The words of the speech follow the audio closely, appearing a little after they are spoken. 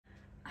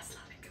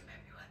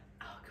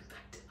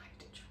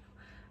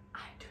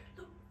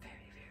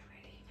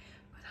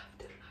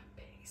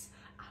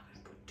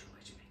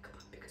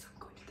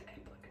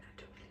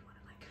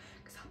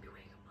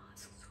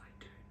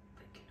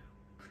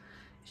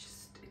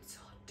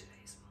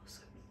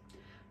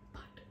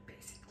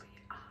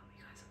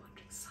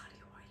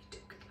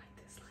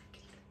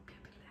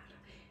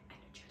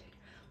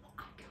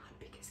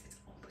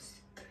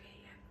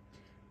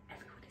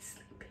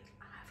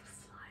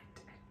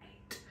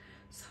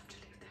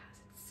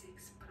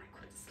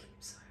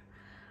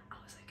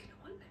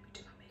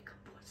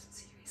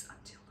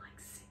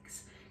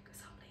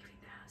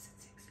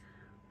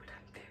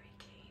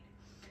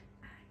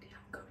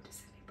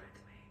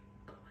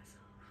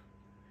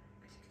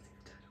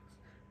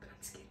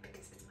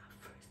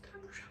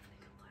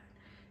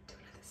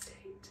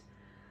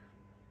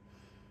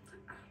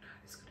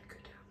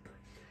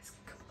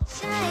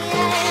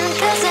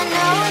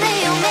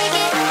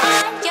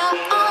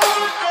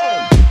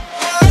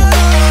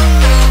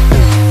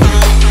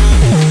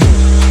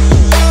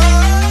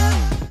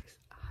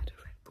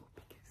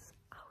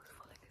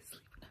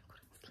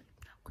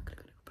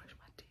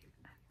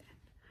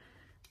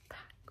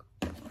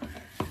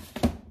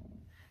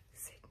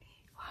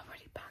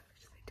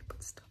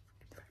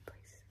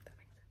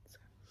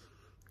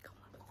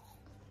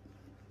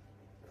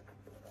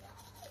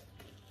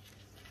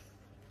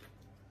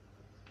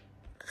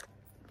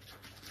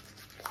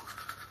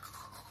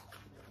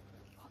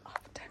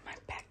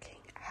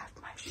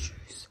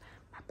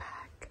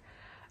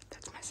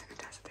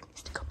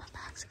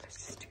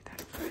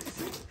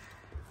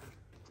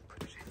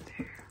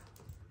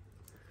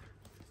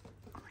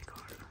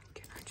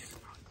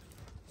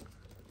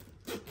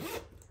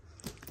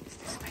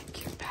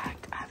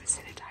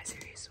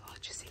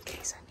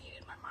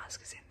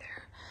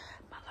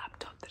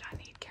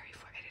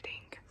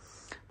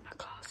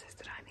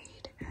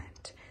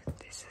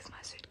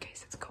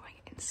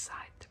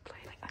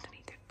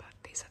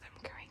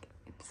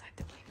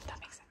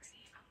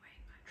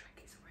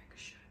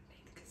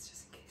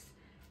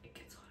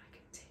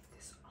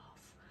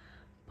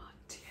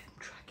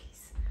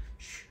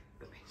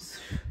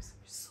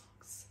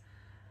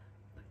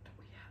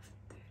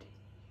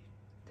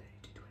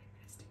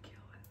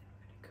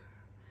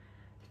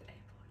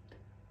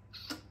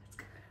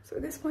So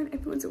at this point,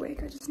 everyone's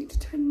awake. I just need to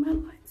turn my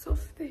lights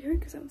off there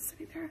because I was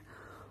sitting there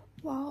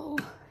while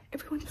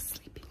everyone was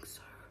sleeping.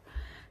 So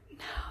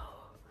now,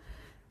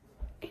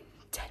 in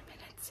 10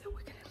 minutes, we're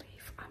gonna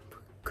leave. I'm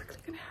quickly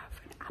gonna have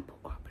an apple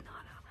or a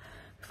banana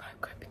before I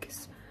go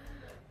because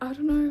I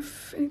don't know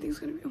if anything's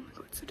gonna be. Oh my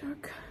god, it's so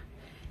dark.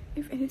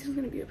 If anything's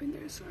gonna be open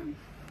there. So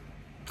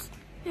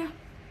yeah,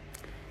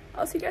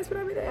 I'll see you guys when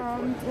I'm there.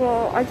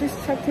 Well, I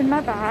just checked in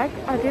my bag.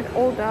 I did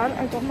all that.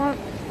 I got my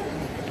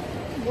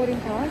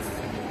boarding pass.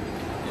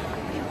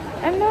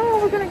 And now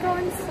we're gonna go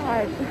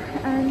inside.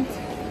 And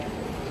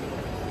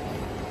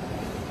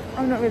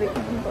I'm not really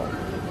thinking about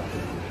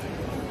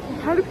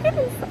how do we get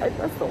inside.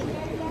 That's all.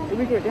 Do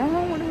we go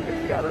down? What do we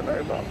do? I don't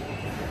know, but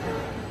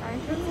I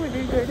think we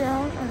do go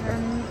down and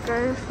then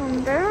go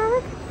from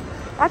there.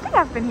 I think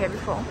I've been here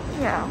before.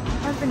 Yeah,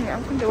 I've been here.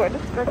 I can do it.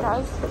 Let's go,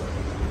 guys.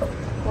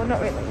 Well, not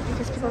really,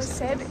 because people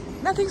said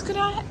nothing's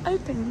gonna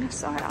open,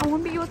 so I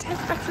won't be able to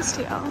have breakfast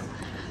here. I'm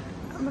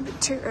a bit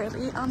too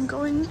early. I'm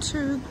going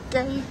to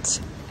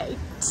gate 8.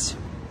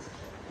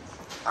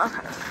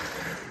 Okay.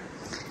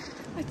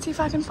 Let's see if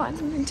I can find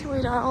something to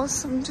eat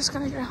else. I'm just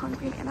gonna go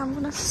hungry and I'm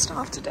gonna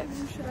starve to death.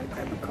 Should I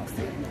grab a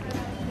coffee?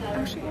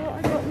 Actually, well,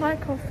 I got my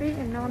coffee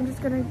and now I'm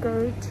just gonna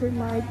go to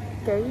my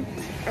gate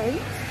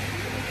 8.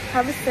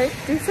 Have a seat,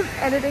 do some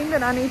editing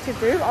that I need to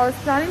do. I was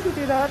planning to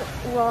do that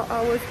while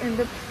I was in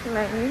the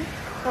plane,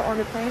 or on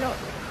the plane.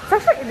 It's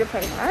actually in the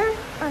plane, right?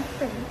 I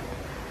think.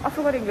 I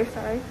forgot English,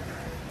 sorry.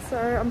 So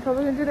I'm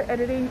probably gonna do the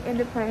editing in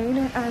the plane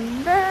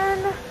and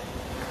then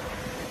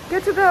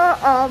get to the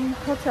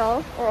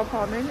hotel or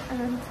apartment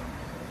and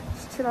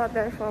just chill out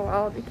there for a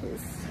while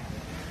because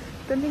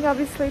I don't think I'll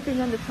be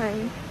sleeping on the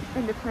plane.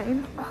 In the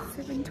plane.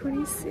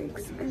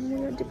 7:26 and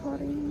we are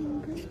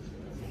departing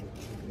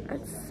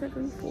at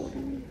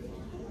 7:40,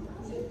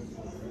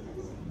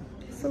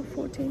 so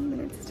 14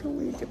 minutes till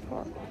we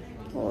depart,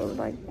 or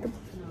like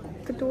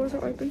the doors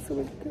are open so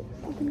we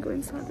can go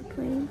inside the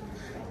plane,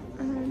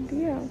 and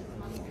yeah,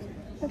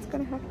 that's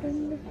gonna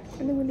happen.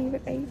 And then we leave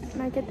at 8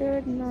 and I get there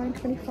at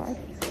 9:25.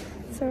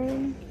 So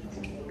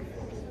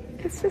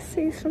let's just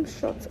see some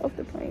shots of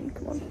the plane.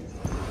 Come on.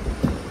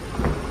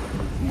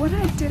 What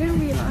I didn't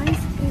realize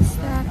is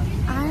that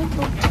I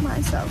booked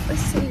myself a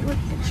seat with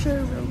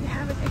extra room. We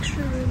have an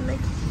extra room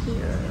like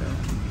here,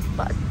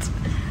 but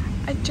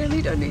I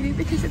generally don't need it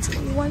because it's a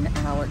 1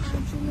 hour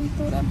trip. And I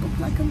thought I booked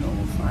like a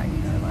normal flight,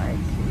 you know, like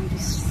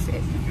just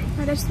sit.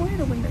 And I just wanted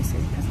a window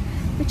seat because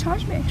they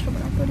charged me extra,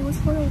 but I thought it was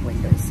for a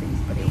window seat,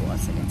 but it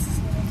wasn't. It's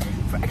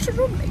for extra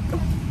room, like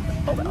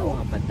oh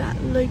well. But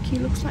that low-key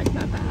looks like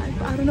my bag,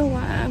 but I don't know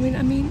why. I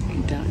mean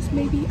it does.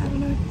 Maybe, I don't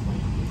know.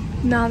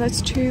 No,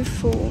 that's too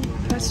full.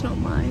 That's not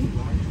mine.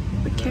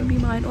 It can be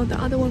mine. Or the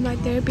other one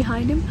right there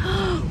behind him.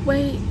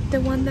 Wait, the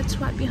one that's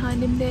right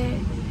behind him there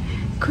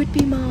could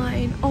be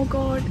mine. Oh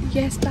god,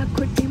 yes, that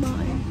could be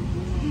mine.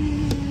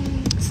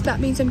 So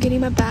that means I'm getting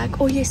my bag.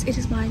 Oh yes, it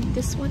is mine.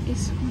 This one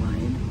is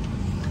mine.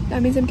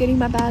 That means I'm getting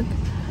my bag.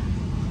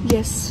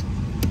 Yes.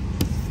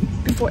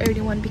 Before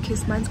everyone,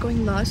 because mine's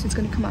going last. It's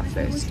gonna come out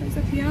first.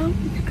 Yeah,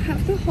 I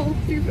have the whole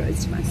 3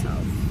 rows to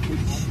myself,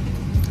 which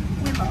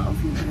we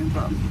love, you know,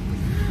 but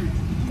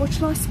watch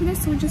last minute,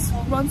 someone just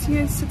runs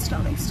here and sits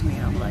down next to me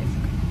and I'm like,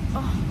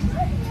 oh.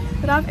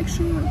 But I have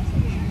extra room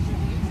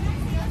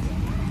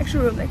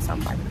next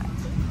time, by the way.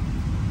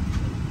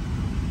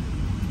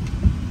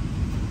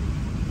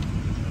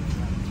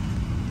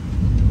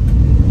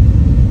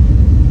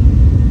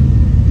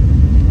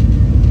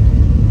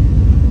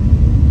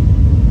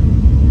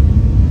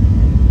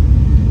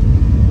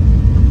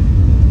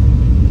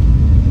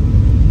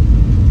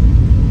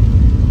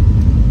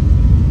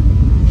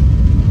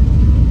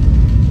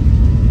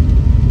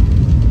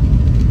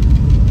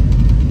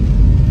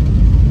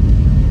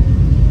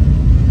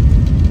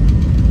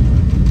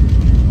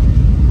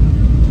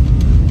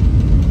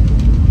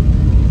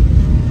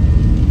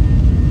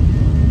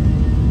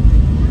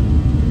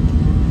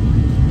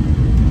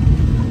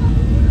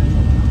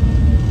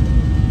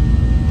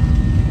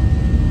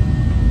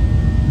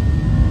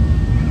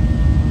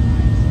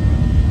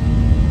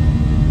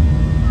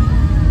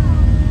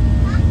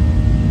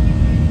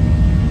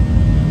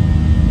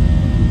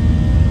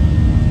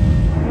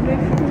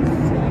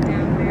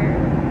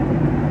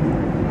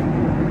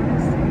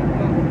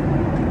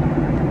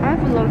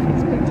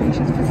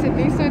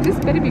 So this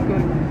better be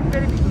good.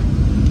 Better be good.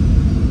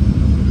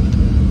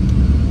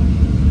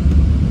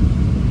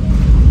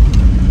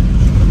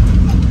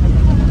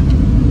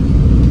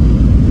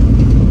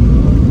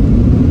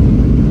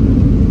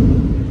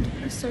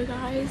 So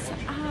guys,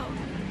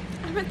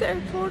 I'm at the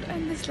airport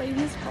and this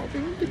lady is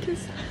helping me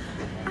because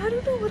I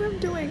don't know what I'm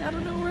doing. I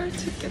don't know where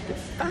to get the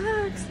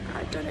bags.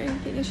 I don't know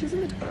anything. And she's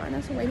in the door right now,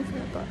 so I'm waiting for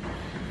her. But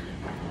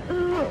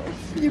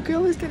your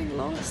girl is getting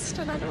lost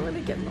and I don't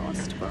really get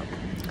lost, but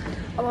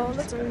well,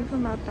 let's wait for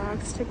my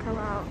bags to come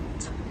out.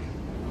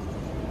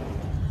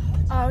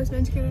 I was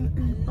meant to get an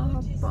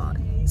Uber, but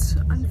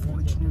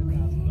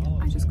unfortunately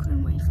I just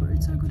couldn't wait for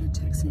it, so I got a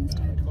taxi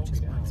instead, which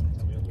is why I was meant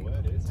to get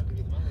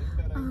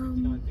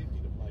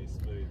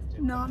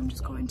now I'm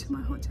just going to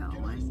my hotel,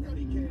 and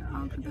then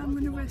after that I'm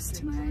gonna rest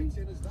tonight.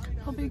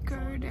 Probably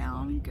go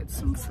down, get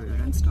some food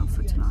and stuff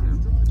for tonight,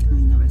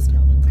 and the rest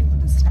of like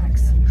the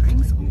snacks,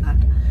 drinks, all that.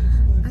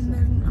 And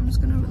then I'm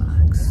just gonna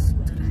relax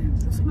today.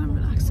 This is my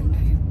relaxing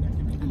day,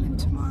 and then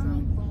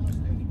tomorrow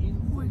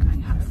we're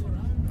going to have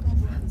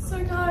fun.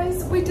 So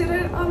guys, we did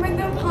it. I'm in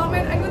the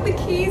apartment. I got the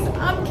keys.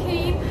 I'm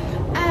keen,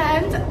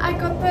 and I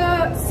got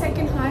the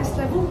second highest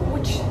level,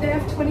 which they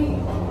have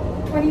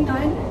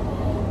 29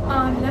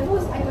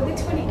 levels. I got the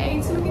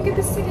 28, so we can get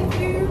the city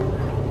view,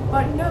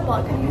 but no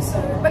balcony.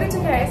 So, but it's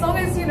okay as long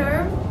as you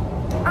know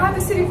I have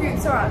the city view.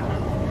 It's alright.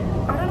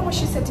 I don't know what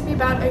she said to me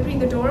about opening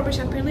the door, but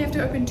she apparently have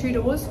to open 2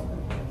 doors.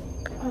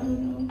 I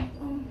don't know.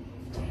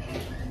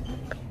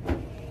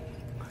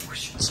 Oh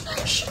shit!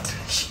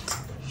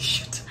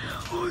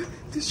 Oh,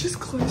 this just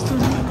closed on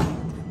me.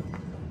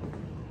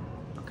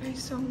 Okay,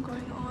 so I'm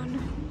going on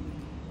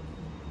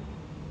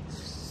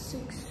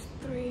 6,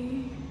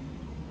 3,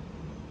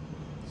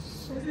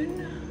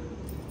 7.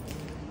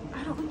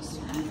 I don't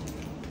understand.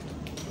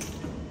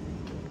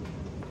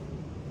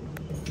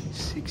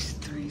 6,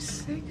 3,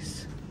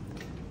 6,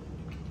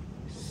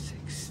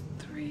 6,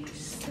 3,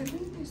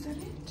 7. Is that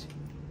it?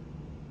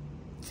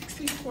 6,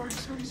 3, 4.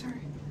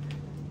 Sorry.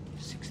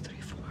 6,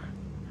 3, 4.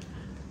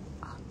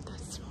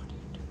 That's not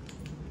it.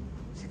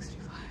 6, 3,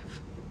 5.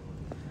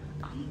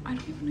 I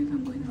don't even know if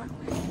I'm going the right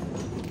way.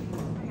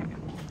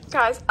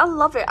 Guys, I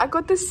love it. I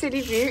got the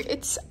city view.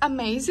 It's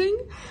amazing.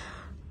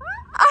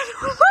 I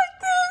don't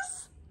like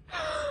this.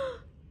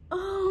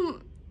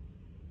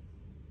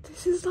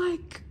 This is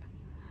like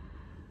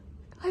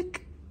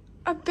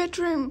a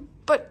bedroom,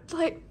 but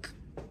like,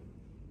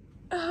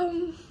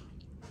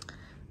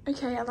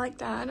 okay, I like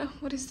that.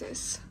 What is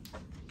this?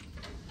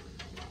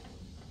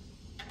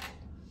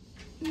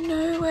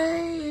 No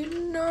way,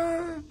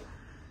 no.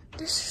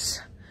 This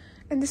is,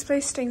 and this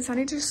place stinks. I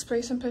need to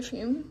spray some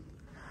perfume.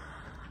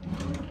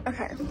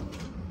 Okay.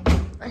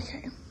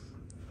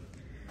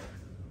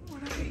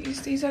 What are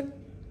these? These are,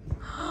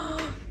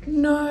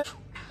 no.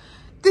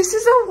 This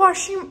is a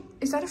washing,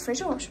 is that a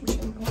fridge or washing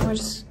machine? Or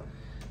just,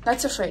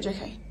 that's a fridge,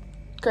 okay.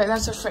 Great,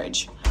 that's a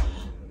fridge.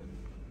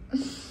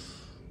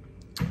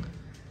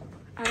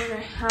 I don't know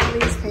how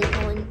these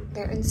people,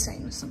 they're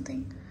insane or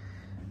something.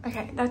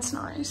 Okay, that's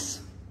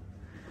nice.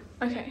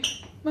 Okay,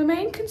 my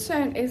main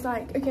concern is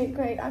like, okay,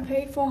 great, I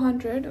paid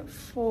 400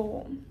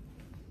 for,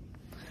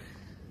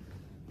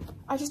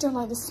 I just don't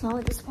like the smell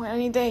at this point. I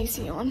need the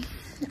AC on.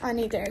 I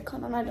need the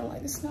aircon on. I don't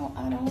like the smell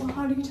at all.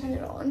 How do you turn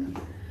it on?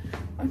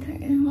 Okay,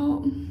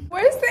 well,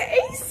 where's the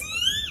AC?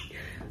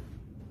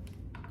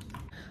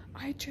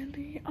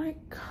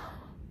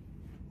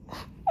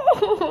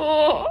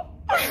 Oh,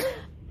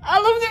 I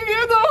love the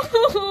view though.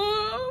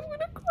 I'm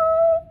gonna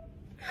cry.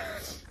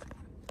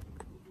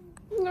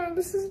 No,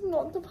 this is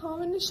not the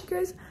apartment. And she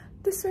goes,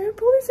 the swimming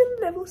pool is in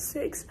level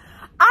 6.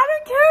 I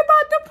don't care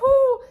about the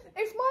pool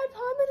if my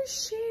apartment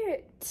is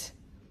shit.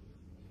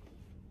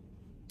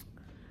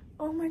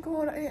 Oh my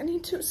god, I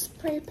need to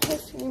spray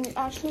perfume. It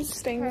actually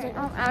stings. Okay,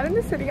 I'm out in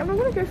the city. I'm not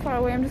gonna go far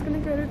away. I'm just gonna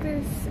go to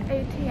this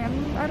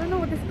ATM. I don't know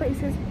what this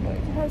place is, but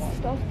it has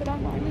stuff that I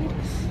might need.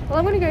 Well,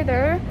 I'm gonna go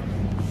there,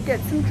 get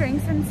some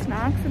drinks and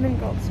snacks, and then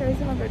go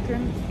upstairs in my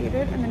bedroom, eat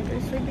it, and then go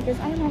to sleep because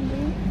I'm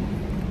hungry.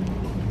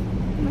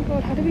 Oh my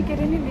god, how do we get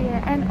in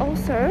here? And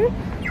also,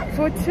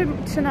 for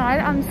tonight,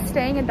 I'm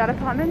staying in that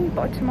apartment,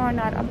 but tomorrow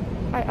night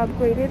I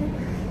upgraded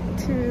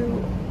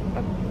to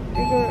a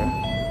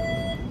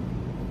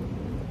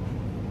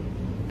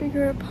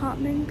bigger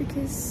apartment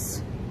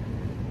because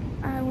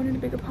I wanted a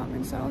big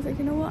apartment. So I was like,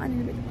 you know what, I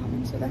need a big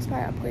apartment. So that's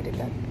why I upgraded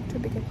that to a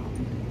big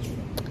apartment.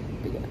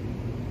 Bigger.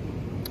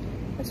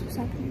 That's what's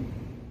happening.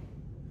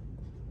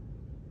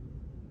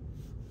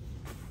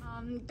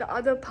 The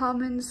other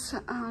apartment's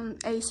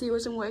AC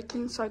wasn't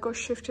working, so I got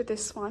shift to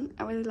this one.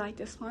 I really like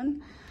this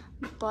one,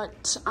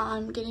 but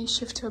I'm getting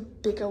shift to a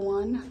bigger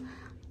one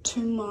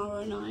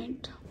tomorrow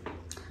night,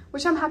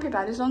 which I'm happy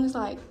about, as long as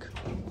like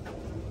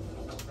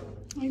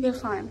they're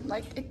fine.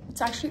 Like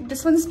it's actually,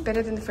 this one's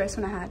better than the first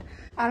one I had.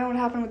 I don't know what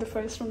happened with the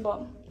first one,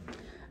 but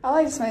I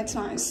like this one. It's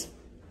nice.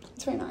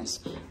 It's very nice.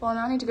 Well,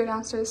 now I need to go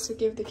downstairs to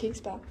give the keys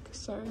back.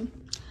 So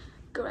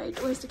great.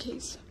 Where's the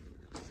keys?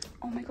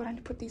 Oh my god, I need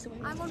to put these away.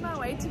 I'm on my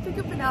way to pick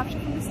up an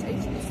outfit from the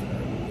station. So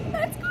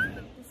let's go.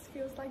 This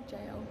feels like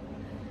jail.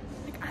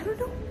 Like I don't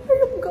know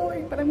where I'm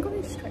going, but I'm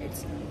going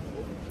straight.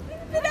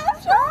 We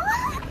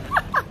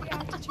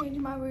have to change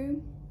my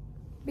room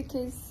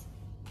because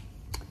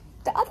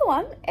the other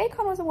one,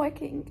 aircon wasn't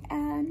working,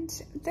 and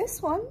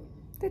this one,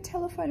 the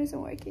telephone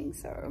isn't working,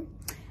 so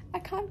I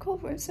can't call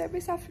room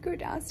service. I have to go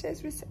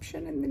downstairs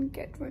reception and then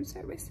get room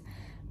service.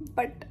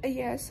 But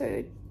yeah,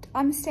 so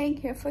I'm staying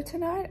here for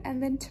tonight,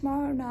 and then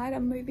tomorrow night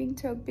I'm moving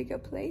to a bigger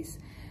place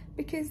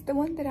because the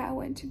one that I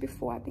went to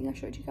before, I think I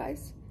showed you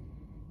guys,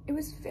 it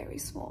was very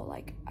small.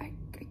 Like I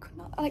could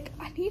not, like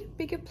I need a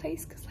bigger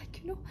place because, like,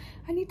 you know,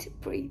 I need to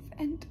breathe,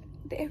 and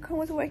the aircon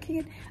wasn't working.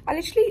 And I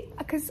literally,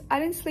 because I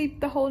didn't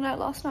sleep the whole night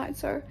last night,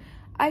 so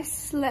I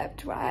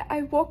slept, right?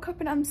 I woke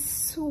up and I'm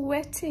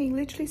sweating,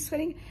 literally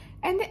sweating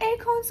and the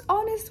aircon's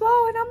on as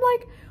well, and I'm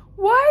like,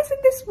 why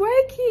isn't this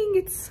working?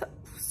 It's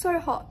so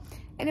hot.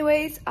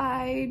 Anyways,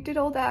 I did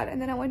all that,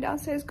 and then I went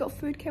downstairs, got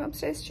food, came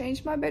upstairs,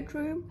 changed my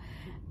bedroom,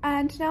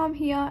 and now I'm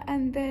here,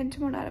 and then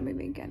tomorrow night I'm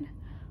moving again.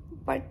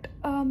 But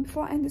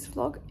before I end this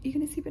vlog, you're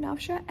gonna see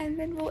Banafsha, and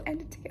then we'll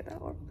end it together,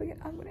 or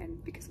I'm gonna end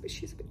it because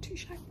she's a bit too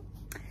shy.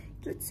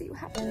 Let's see what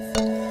happens.